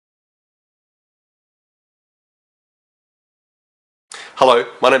Hello,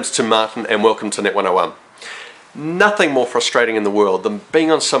 my name's Tim Martin and welcome to Net 101. Nothing more frustrating in the world than being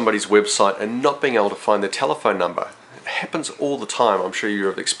on somebody's website and not being able to find their telephone number. It happens all the time. I'm sure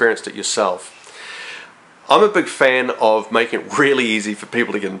you've experienced it yourself. I'm a big fan of making it really easy for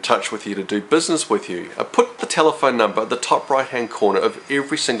people to get in touch with you, to do business with you. I put the telephone number at the top right hand corner of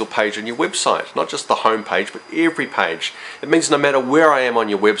every single page on your website, not just the home page, but every page. It means no matter where I am on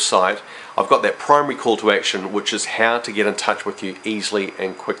your website, I've got that primary call to action, which is how to get in touch with you easily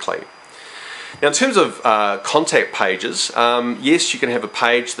and quickly. Now, in terms of contact pages, yes, you can have a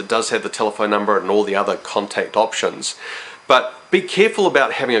page that does have the telephone number and all the other contact options, but be careful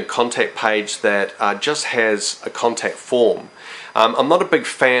about having a contact page that just has a contact form. I'm not a big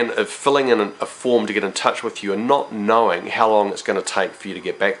fan of filling in a form to get in touch with you and not knowing how long it's going to take for you to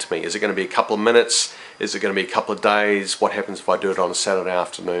get back to me. Is it going to be a couple of minutes? Is it going to be a couple of days? What happens if I do it on a Saturday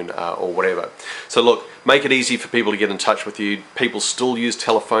afternoon or whatever? So look, make it easy for people to get in touch with you. People still use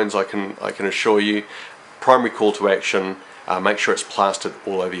telephones, I can assure you. Primary call to action, make sure it's plastered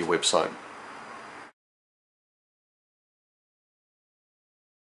all over your website.